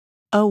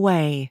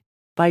Away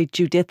by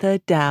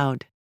Juditha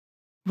Dowd.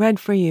 Read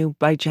for you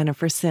by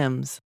Jennifer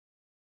Sims.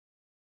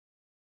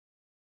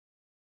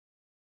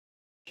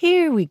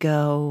 Here we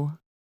go,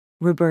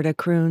 Roberta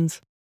croons,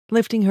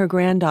 lifting her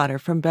granddaughter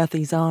from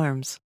Bethy's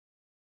arms.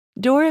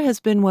 Dora has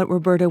been what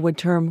Roberta would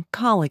term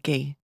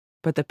colicky,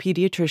 but the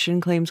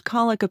pediatrician claims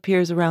colic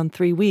appears around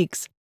 3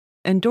 weeks,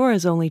 and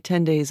Dora's only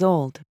 10 days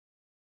old.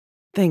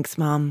 Thanks,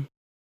 Mom.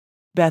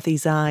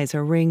 Bethy's eyes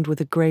are ringed with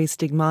the gray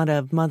stigmata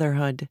of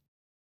motherhood.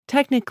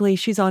 Technically,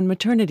 she's on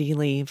maternity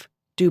leave,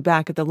 due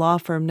back at the law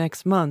firm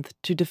next month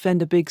to defend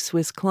a big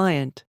Swiss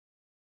client.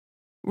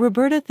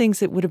 Roberta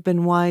thinks it would have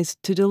been wise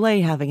to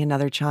delay having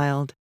another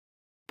child,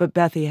 but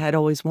Bethy had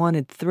always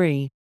wanted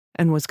 3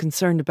 and was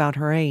concerned about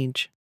her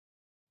age.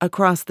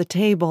 Across the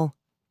table,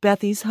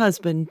 Bethy's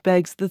husband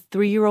begs the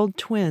 3-year-old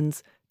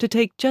twins to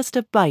take just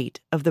a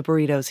bite of the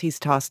burritos he's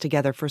tossed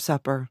together for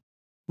supper.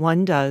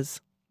 One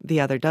does,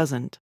 the other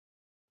doesn't.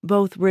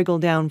 Both wriggle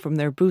down from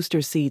their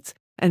booster seats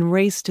and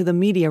race to the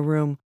media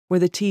room where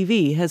the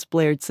TV has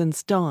blared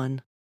since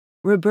dawn.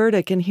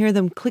 Roberta can hear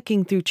them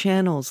clicking through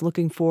channels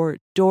looking for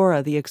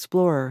Dora the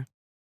Explorer,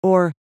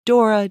 or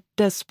Dora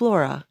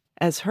Desplora,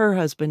 as her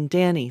husband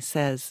Danny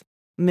says,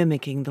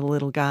 mimicking the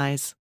little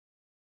guys.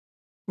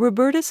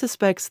 Roberta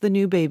suspects the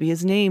new baby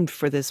is named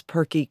for this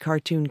perky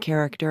cartoon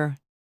character.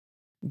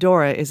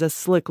 Dora is a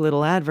slick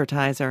little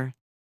advertiser.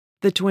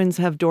 The twins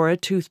have Dora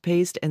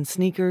toothpaste and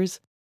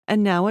sneakers,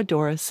 and now a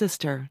Dora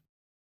sister.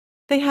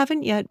 They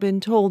haven't yet been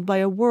told by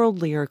a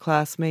worldlier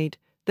classmate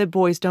that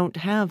boys don't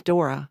have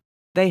Dora.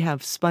 They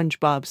have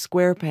SpongeBob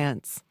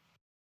SquarePants.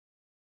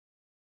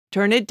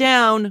 "Turn it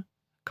down,"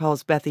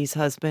 calls Bethy's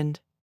husband.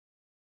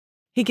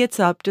 He gets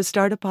up to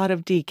start a pot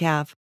of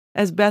decaf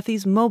as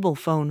Bethy's mobile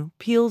phone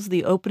peels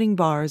the opening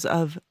bars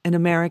of An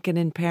American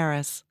in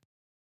Paris.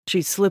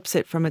 She slips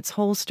it from its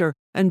holster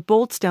and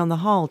bolts down the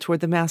hall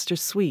toward the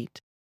master's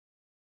suite.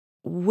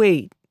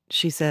 "Wait,"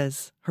 she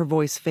says, her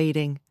voice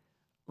fading.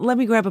 "Let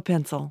me grab a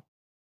pencil."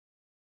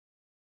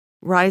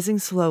 Rising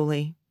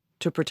slowly,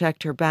 to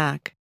protect her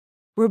back,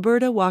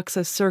 Roberta walks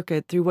a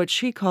circuit through what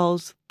she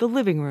calls the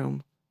living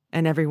room,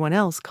 and everyone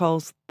else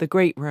calls the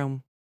great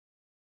room.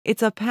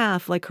 It's a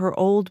path like her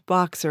old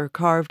boxer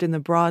carved in the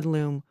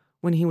broadloom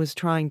when he was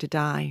trying to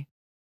die.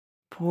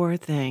 Poor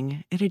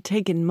thing, it had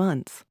taken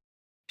months.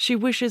 She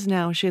wishes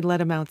now she'd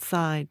let him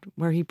outside,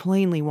 where he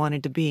plainly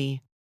wanted to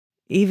be,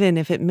 even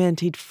if it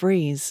meant he'd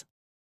freeze.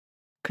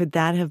 Could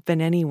that have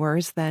been any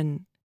worse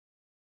than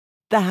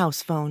the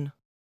house phone?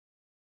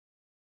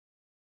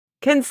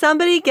 "Can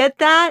somebody get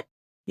that?"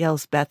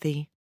 yells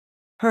Bethy.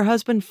 Her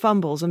husband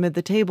fumbles amid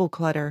the table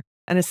clutter,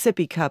 and a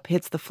sippy cup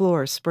hits the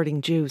floor,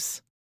 spurting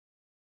juice.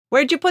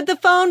 "Where'd you put the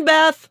phone,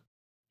 Beth?"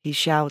 he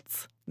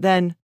shouts.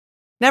 Then,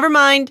 "Never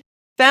mind.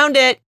 Found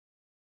it."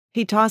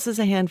 He tosses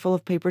a handful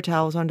of paper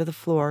towels onto the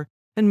floor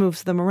and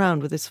moves them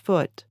around with his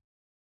foot.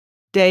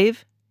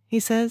 "Dave?" he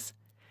says.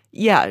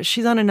 "Yeah,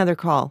 she's on another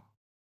call."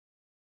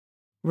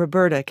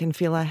 Roberta can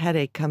feel a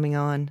headache coming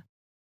on.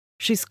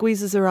 She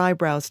squeezes her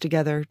eyebrows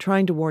together,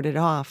 trying to ward it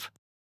off,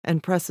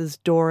 and presses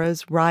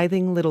Dora's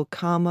writhing little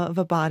comma of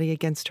a body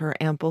against her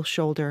ample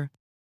shoulder,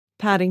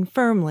 patting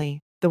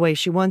firmly the way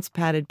she once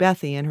patted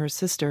Bethy and her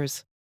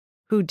sisters,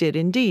 who did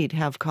indeed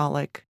have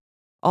colic.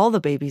 All the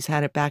babies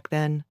had it back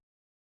then.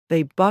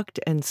 They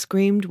bucked and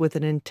screamed with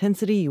an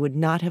intensity you would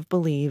not have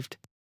believed.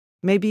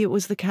 Maybe it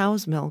was the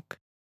cow's milk,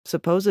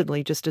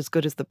 supposedly just as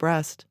good as the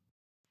breast.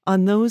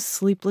 On those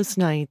sleepless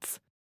nights,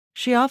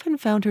 she often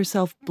found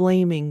herself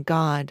blaming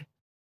God,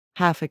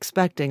 half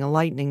expecting a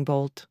lightning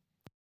bolt.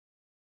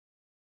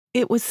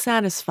 It was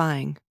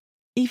satisfying,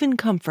 even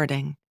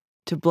comforting,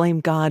 to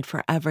blame God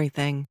for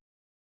everything.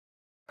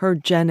 Her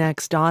Gen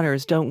X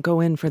daughters don't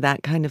go in for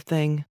that kind of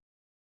thing.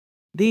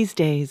 These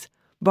days,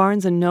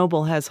 Barnes &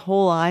 Noble has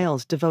whole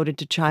aisles devoted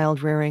to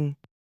child rearing.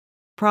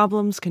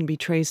 Problems can be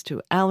traced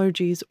to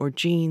allergies or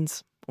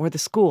genes or the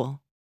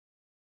school.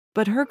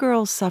 But her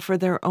girls suffer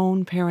their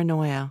own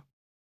paranoia.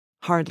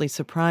 Hardly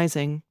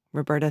surprising,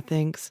 Roberta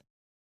thinks,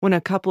 when a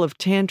couple of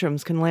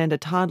tantrums can land a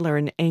toddler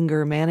in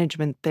anger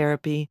management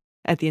therapy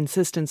at the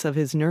insistence of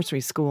his nursery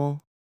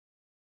school.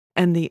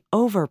 And the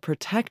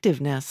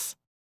overprotectiveness.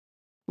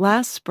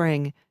 Last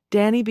spring,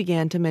 Danny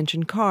began to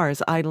mention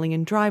cars idling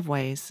in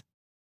driveways.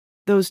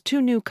 Those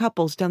 2 new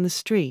couples down the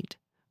street,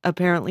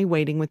 apparently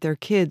waiting with their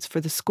kids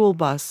for the school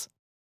bus.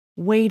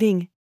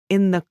 Waiting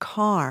in the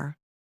car.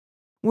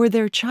 Were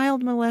there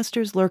child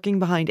molesters lurking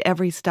behind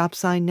every stop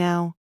sign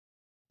now?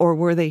 Or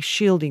were they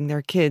shielding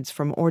their kids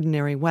from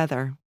ordinary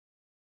weather?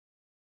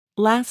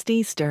 Last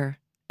Easter,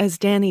 as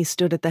Danny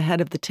stood at the head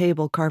of the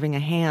table carving a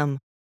ham,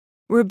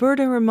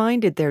 Roberta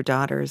reminded their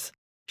daughters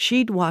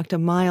she'd walked a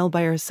mile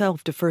by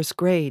herself to first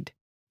grade,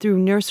 through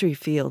nursery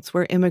fields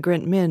where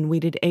immigrant men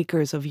weeded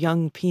acres of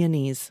young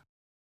peonies.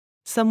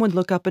 Some would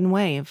look up and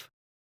wave.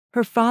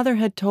 Her father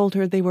had told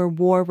her they were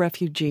war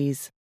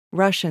refugees,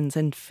 Russians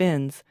and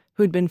Finns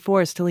who'd been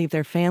forced to leave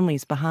their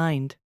families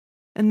behind,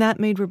 and that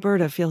made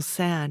Roberta feel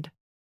sad.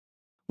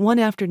 One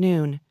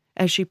afternoon,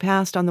 as she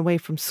passed on the way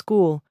from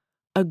school,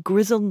 a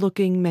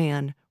grizzled-looking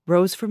man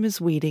rose from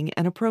his weeding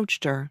and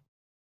approached her.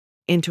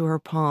 Into her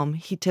palm,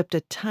 he tipped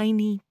a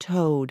tiny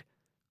toad,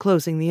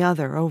 closing the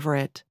other over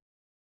it.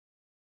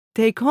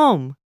 "Take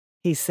home,"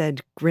 he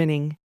said,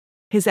 grinning,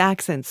 his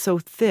accent so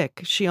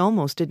thick she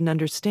almost didn't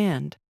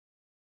understand.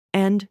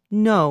 And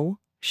no,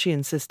 she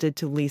insisted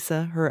to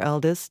Lisa, her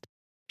eldest,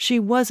 she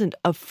wasn't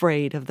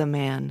afraid of the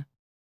man,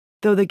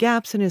 though the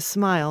gaps in his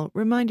smile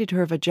reminded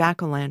her of a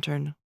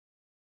jack-o'-lantern.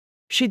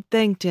 She'd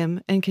thanked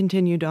him and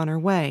continued on her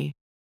way,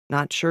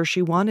 not sure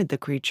she wanted the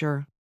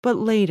creature, but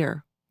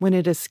later, when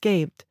it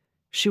escaped,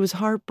 she was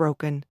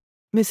heartbroken,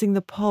 missing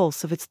the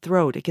pulse of its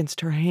throat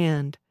against her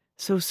hand,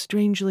 so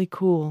strangely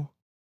cool.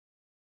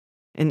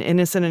 An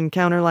innocent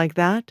encounter like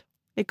that?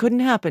 It couldn't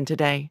happen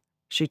today,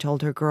 she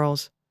told her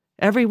girls.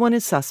 Everyone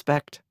is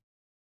suspect.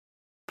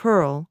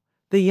 Pearl,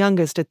 the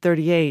youngest at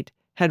 38,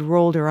 had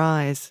rolled her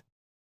eyes.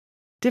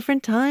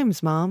 Different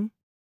times, Mom.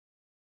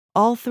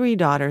 All three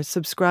daughters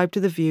subscribed to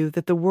the view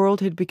that the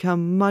world had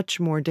become much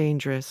more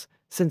dangerous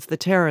since the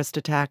terrorist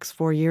attacks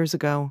 4 years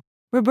ago.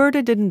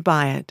 Roberta didn't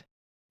buy it.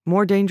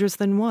 More dangerous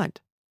than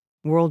what?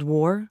 World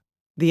War?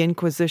 The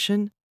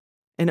Inquisition?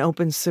 An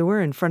open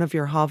sewer in front of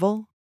your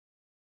hovel?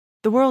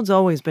 The world's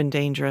always been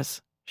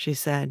dangerous, she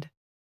said,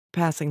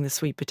 passing the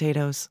sweet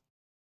potatoes.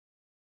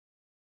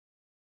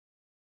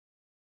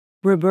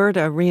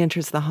 Roberta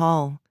re-enters the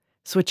hall,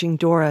 switching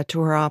Dora to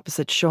her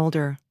opposite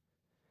shoulder.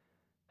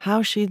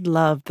 How she'd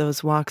loved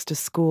those walks to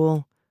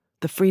school,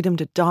 the freedom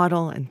to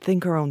dawdle and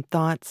think her own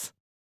thoughts.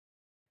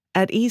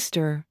 At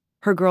Easter,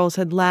 her girls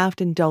had laughed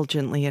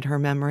indulgently at her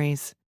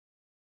memories.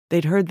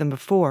 They'd heard them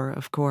before,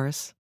 of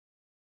course.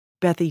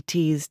 Bethy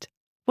teased,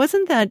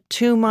 "Wasn't that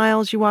 2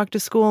 miles you walked to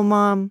school,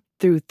 Mom,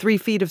 through 3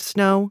 feet of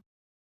snow?"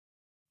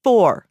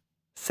 "4,"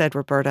 said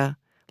Roberta,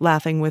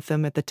 laughing with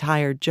them at the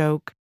tired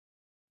joke.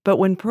 But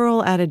when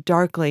Pearl added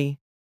darkly,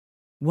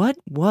 "What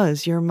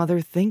was your mother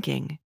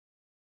thinking?"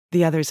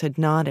 the others had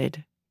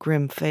nodded,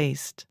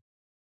 grim-faced.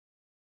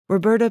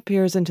 Roberta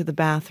peers into the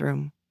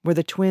bathroom, where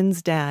the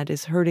twins' dad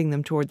is herding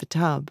them toward the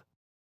tub.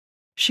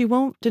 She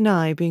won't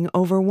deny being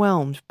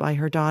overwhelmed by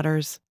her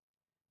daughters,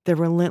 their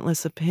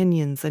relentless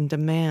opinions and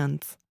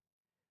demands.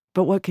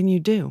 But what can you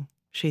do,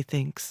 she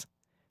thinks.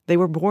 They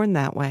were born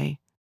that way,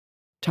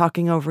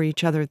 talking over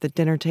each other at the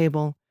dinner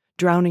table,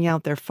 drowning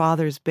out their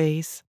father's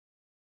bass.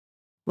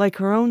 Like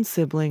her own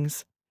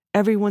siblings,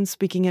 everyone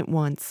speaking at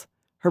once,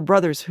 her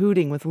brothers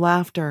hooting with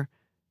laughter,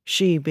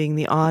 she being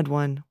the odd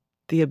one,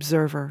 the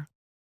observer.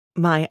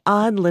 "My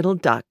odd little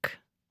duck,"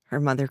 her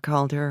mother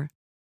called her,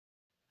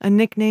 a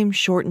nickname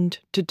shortened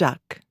to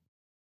Duck.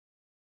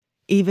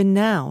 Even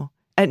now,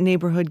 at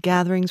neighborhood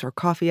gatherings or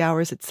coffee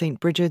hours at St.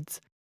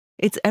 Bridget's,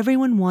 it's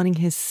everyone wanting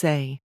his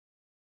say.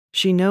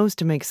 She knows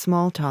to make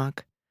small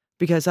talk,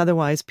 because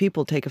otherwise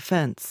people take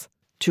offense.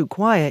 Too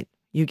quiet,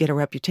 you get a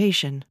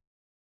reputation.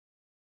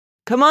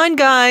 "Come on,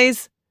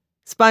 guys!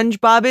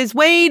 SpongeBob is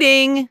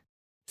waiting!"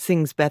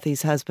 sings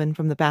Bethy's husband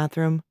from the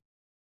bathroom.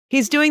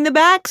 "He's doing the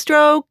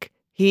backstroke!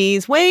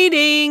 He's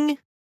waiting!"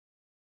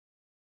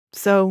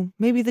 So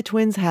maybe the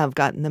twins have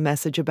gotten the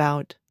message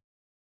about.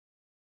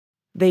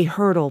 They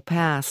hurtle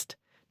past,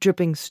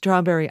 dripping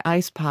strawberry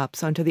ice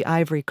pops onto the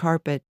ivory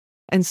carpet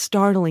and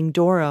startling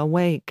Dora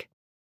awake.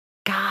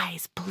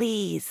 "Guys,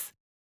 please,"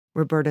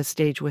 Roberta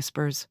stage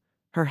whispers,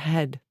 her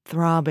head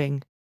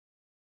throbbing.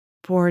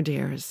 Poor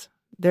dears,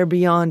 they're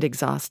beyond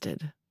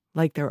exhausted,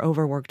 like their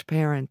overworked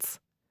parents.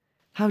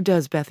 How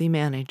does Bethy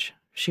manage,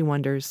 she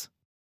wonders.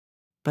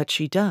 But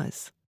she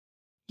does.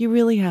 You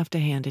really have to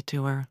hand it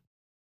to her.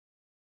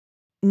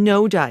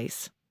 "No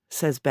dice,"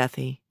 says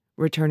Bethy,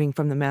 returning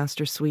from the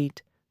master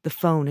suite, the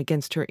phone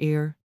against her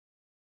ear.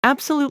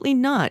 "Absolutely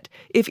not.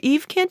 If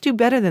Eve can't do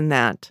better than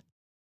that."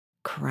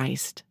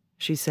 "Christ,"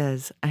 she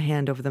says, a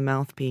hand over the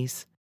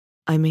mouthpiece.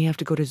 "I may have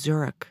to go to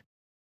Zurich."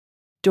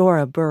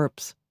 Dora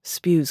burps,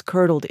 spews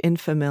curdled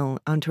Infamil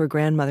onto her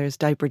grandmother's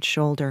diapered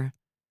shoulder.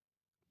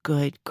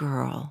 "Good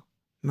girl,"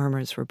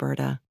 murmurs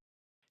Roberta.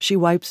 She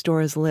wipes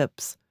Dora's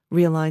lips,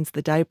 realigns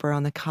the diaper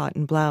on the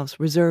cotton blouse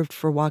reserved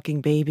for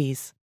walking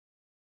babies.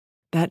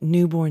 That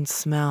newborn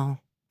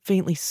smell,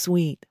 faintly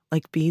sweet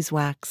like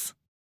beeswax.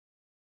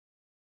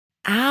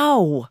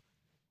 "Ow!"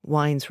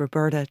 whines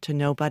Roberta to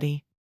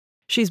nobody.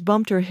 She's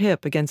bumped her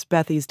hip against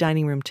Bethy's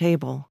dining room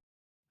table.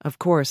 Of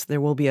course,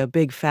 there will be a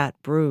big fat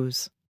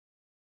bruise.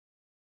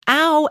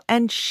 "Ow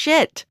and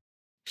shit,"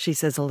 she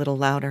says a little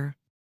louder.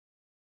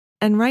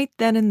 And right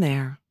then and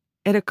there,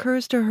 it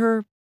occurs to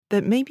her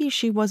that maybe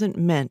she wasn't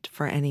meant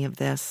for any of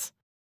this.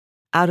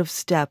 Out of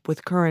step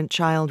with current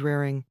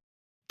child-rearing,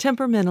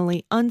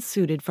 temperamentally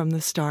unsuited from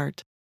the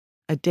start,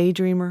 a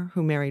daydreamer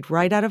who married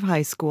right out of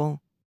high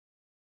school.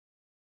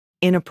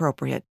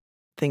 Inappropriate,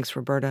 thinks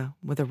Roberta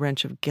with a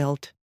wrench of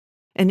guilt.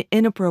 An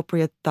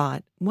inappropriate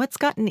thought. What's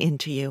gotten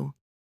into you?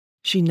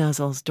 She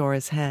nuzzles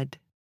Dora's head.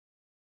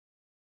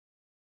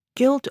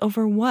 Guilt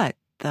over what,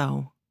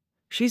 though?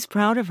 She's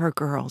proud of her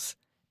girls,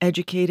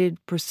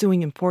 educated,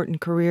 pursuing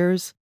important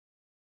careers.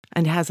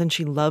 And hasn't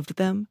she loved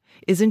them?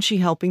 Isn't she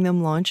helping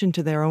them launch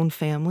into their own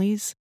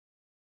families?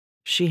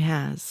 She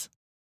has.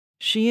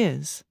 She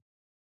is.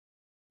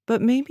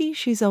 But maybe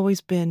she's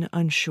always been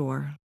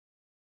unsure.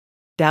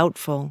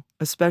 Doubtful,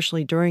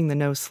 especially during the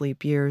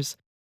no-sleep years,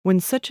 when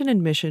such an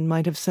admission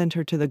might have sent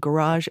her to the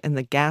garage and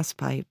the gas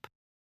pipe.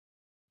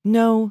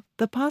 No,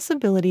 the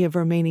possibility of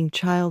remaining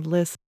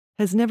childless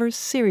has never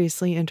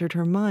seriously entered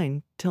her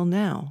mind till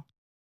now.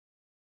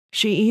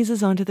 She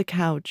eases onto the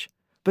couch,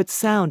 but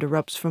sound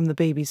erupts from the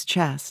baby's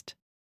chest.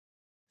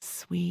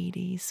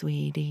 "Sweetie,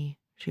 sweetie,"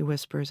 she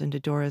whispers into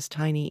Dora's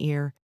tiny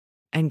ear,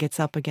 and gets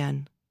up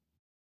again.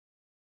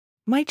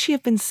 Might she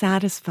have been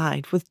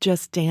satisfied with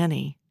just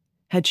Danny?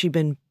 Had she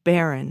been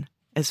barren,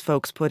 as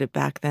folks put it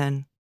back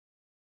then?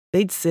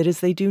 They'd sit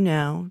as they do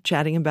now,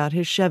 chatting about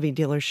his Chevy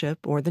dealership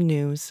or the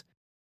news.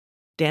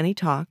 Danny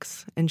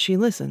talks, and she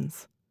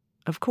listens.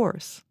 Of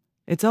course,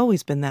 it's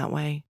always been that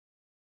way.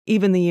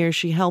 Even the years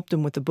she helped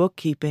him with the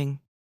bookkeeping.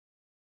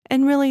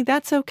 And really,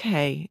 that's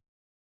okay.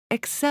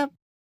 Except,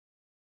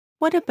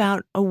 what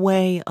about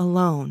away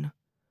alone?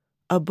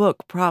 A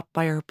book propped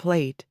by her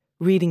plate,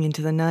 reading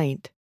into the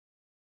night.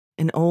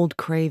 An old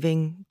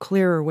craving,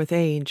 clearer with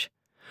age.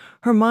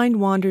 Her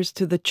mind wanders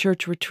to the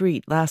church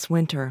retreat last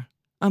winter,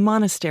 a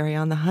monastery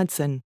on the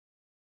Hudson.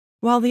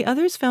 While the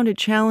others found it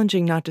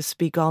challenging not to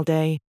speak all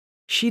day,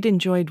 she'd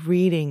enjoyed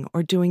reading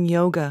or doing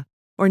yoga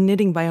or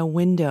knitting by a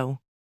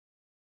window.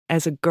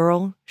 As a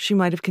girl, she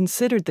might have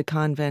considered the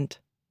convent,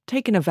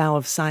 taken a vow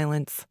of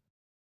silence.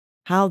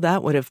 How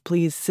that would have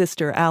pleased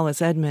Sister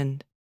Alice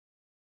Edmund.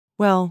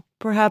 Well,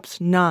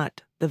 perhaps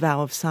not the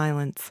vow of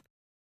silence.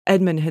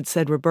 Edmund had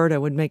said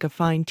Roberta would make a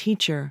fine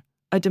teacher,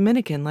 a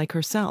Dominican like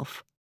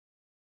herself.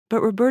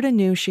 But Roberta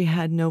knew she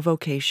had no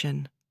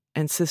vocation,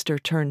 and Sister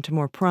turned to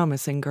more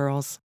promising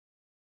girls.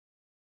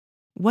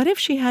 What if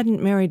she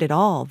hadn't married at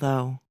all,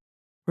 though?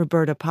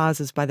 Roberta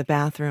pauses by the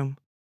bathroom.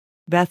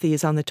 Bethy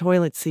is on the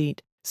toilet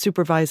seat,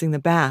 supervising the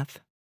bath.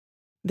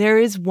 "There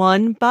is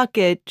one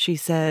bucket," she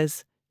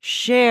says.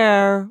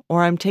 "Share,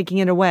 or I'm taking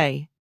it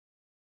away."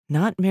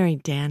 Not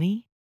married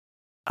Danny?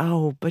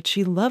 Oh, but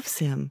she loves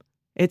him.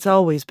 It's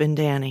always been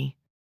Danny.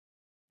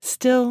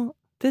 Still,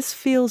 this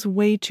feels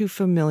way too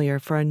familiar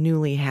for a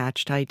newly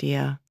hatched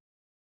idea.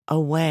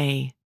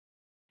 Away.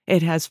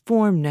 It has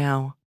form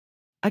now.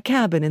 A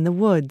cabin in the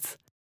woods.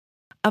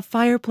 A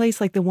fireplace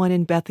like the one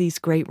in Bethy's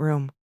great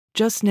room,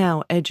 just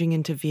now edging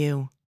into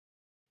view.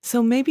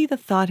 So maybe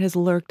the thought has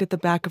lurked at the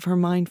back of her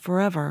mind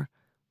forever,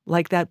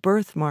 like that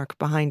birthmark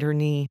behind her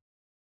knee.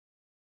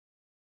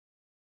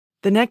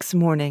 The next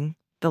morning,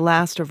 the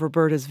last of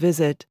Roberta's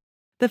visit,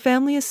 the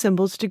family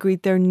assembles to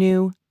greet their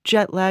new,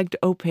 jet-lagged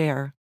au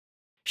pair.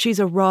 She's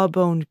a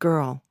raw-boned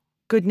girl,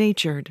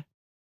 good-natured.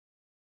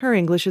 Her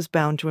English is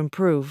bound to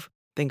improve,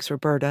 thinks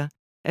Roberta,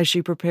 as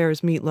she prepares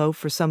meatloaf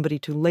for somebody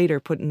to later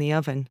put in the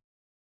oven.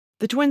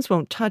 The twins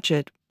won't touch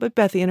it, but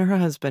Bethy and her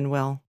husband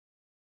will.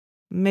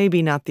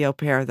 Maybe not the au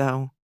pair,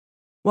 though.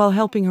 While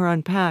helping her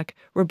unpack,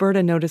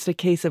 Roberta noticed a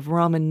case of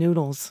ramen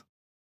noodles.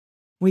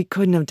 "We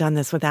couldn't have done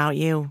this without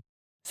you,"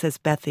 says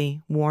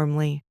Bethy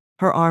warmly,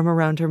 her arm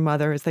around her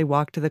mother as they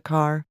walk to the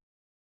car.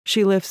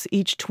 She lifts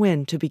each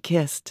twin to be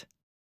kissed.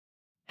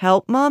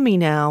 "Help Mommy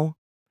now.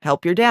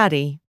 Help your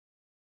daddy."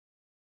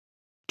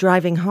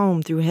 Driving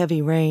home through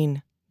heavy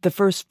rain, the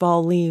first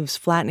fall leaves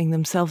flattening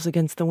themselves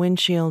against the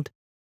windshield,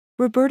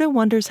 Roberta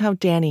wonders how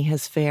Danny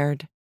has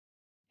fared.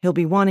 He'll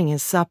be wanting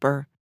his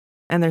supper,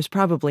 and there's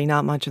probably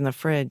not much in the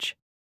fridge.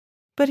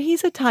 But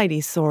he's a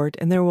tidy sort,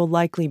 and there will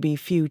likely be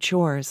few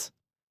chores.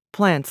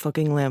 Plants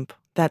looking limp,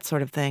 that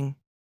sort of thing.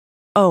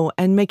 Oh,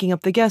 and making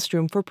up the guest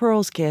room for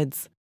Pearl's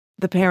kids.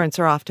 The parents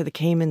are off to the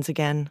Caymans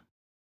again.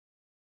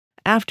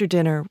 After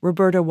dinner,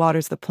 Roberta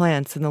waters the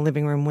plants in the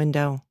living room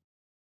window.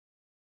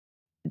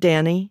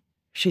 "Danny,"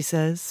 she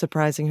says,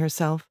 surprising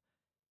herself.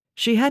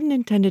 She hadn't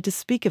intended to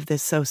speak of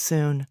this so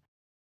soon.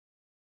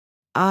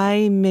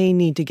 "I may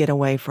need to get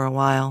away for a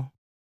while."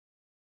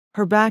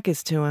 Her back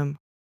is to him,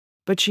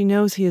 but she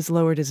knows he has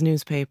lowered his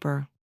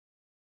newspaper.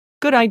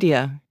 "Good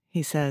idea,"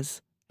 he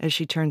says, as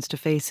she turns to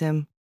face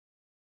him.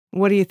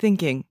 "What are you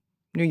thinking?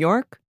 New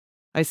York?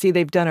 I see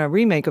they've done a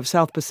remake of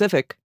South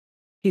Pacific."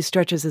 He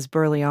stretches his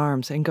burly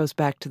arms and goes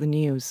back to the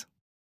news.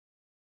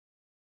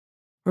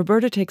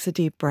 Roberta takes a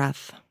deep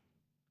breath.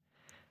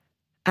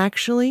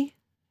 "Actually,"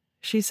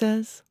 she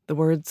says, the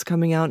words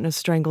coming out in a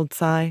strangled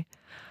sigh,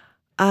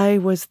 "I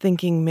was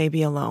thinking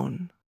maybe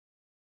alone."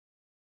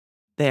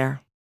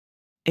 There.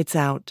 It's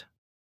out.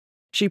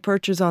 She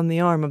perches on the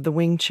arm of the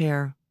wing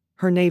chair,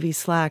 her navy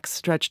slacks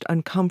stretched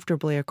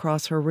uncomfortably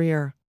across her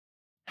rear.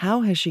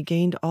 How has she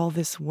gained all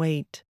this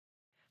weight?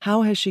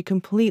 How has she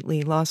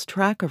completely lost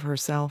track of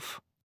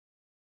herself?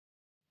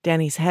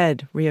 Danny's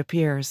head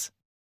reappears.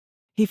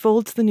 He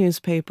folds the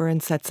newspaper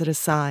and sets it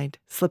aside,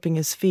 slipping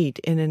his feet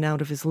in and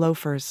out of his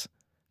loafers,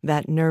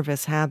 that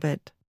nervous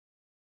habit.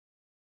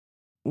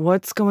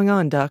 "What's going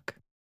on, Duck?"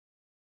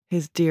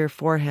 His dear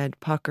forehead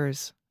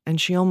puckers,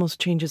 and she almost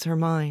changes her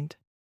mind.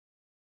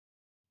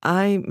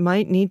 "I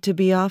might need to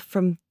be off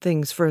from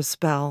things for a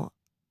spell.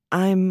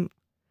 I'm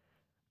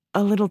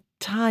a little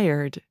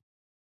tired."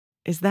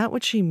 Is that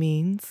what she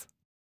means?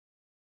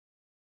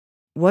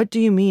 "What do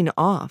you mean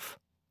off?"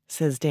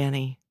 says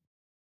Danny.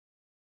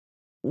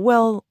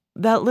 Well,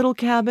 that little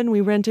cabin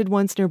we rented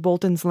once near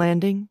Bolton's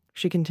Landing,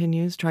 she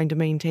continues, trying to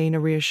maintain a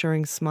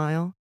reassuring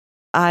smile.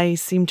 I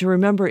seem to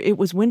remember it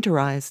was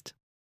winterized.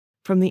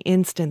 From the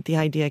instant the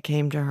idea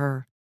came to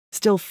her,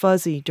 still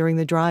fuzzy during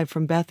the drive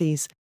from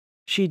Bethy's,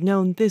 she'd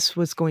known this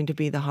was going to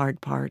be the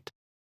hard part.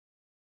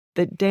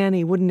 That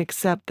Danny wouldn't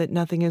accept that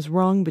nothing is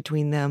wrong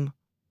between them.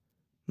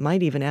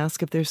 Might even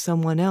ask if there's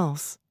someone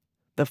else.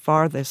 The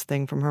farthest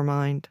thing from her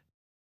mind.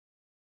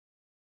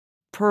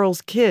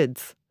 Pearl's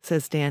kids,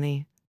 says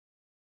Danny.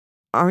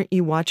 Aren't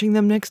you watching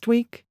them next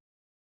week?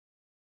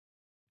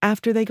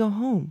 After they go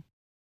home.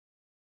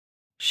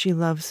 She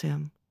loves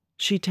him.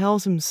 She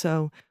tells him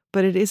so,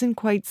 but it isn't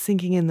quite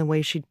sinking in the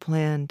way she'd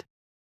planned.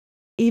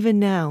 Even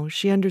now,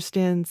 she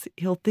understands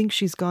he'll think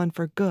she's gone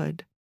for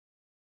good.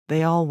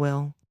 They all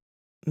will.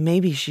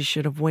 Maybe she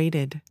should have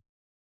waited.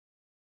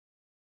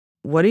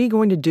 What are you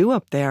going to do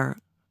up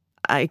there?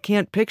 I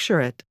can't picture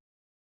it.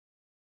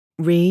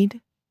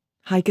 Read?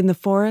 Hike in the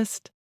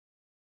forest?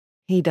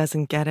 He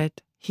doesn't get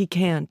it. He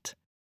can't.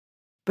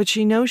 But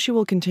she knows she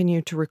will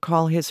continue to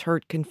recall his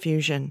hurt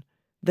confusion,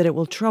 that it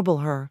will trouble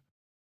her,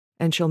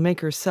 and she'll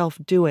make herself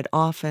do it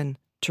often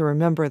to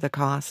remember the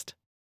cost.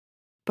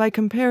 By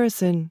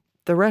comparison,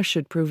 the rest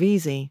should prove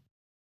easy.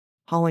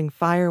 Hauling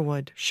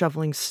firewood,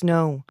 shoveling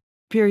snow,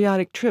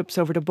 periodic trips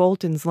over to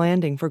Bolton's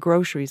Landing for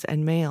groceries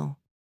and mail.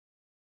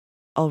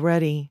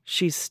 Already,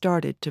 she's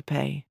started to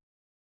pay.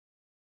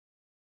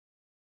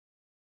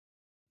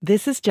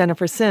 This is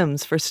Jennifer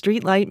Sims for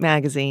Streetlight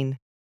Magazine.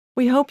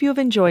 We hope you have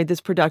enjoyed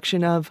this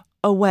production of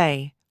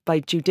Away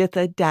by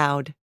Juditha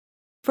Dowd.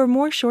 For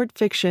more short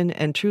fiction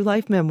and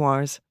true-life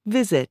memoirs,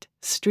 visit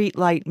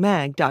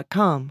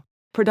streetlightmag.com.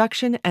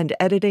 Production and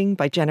editing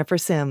by Jennifer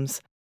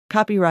Sims.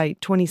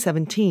 Copyright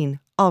 2017,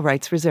 all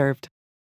rights reserved.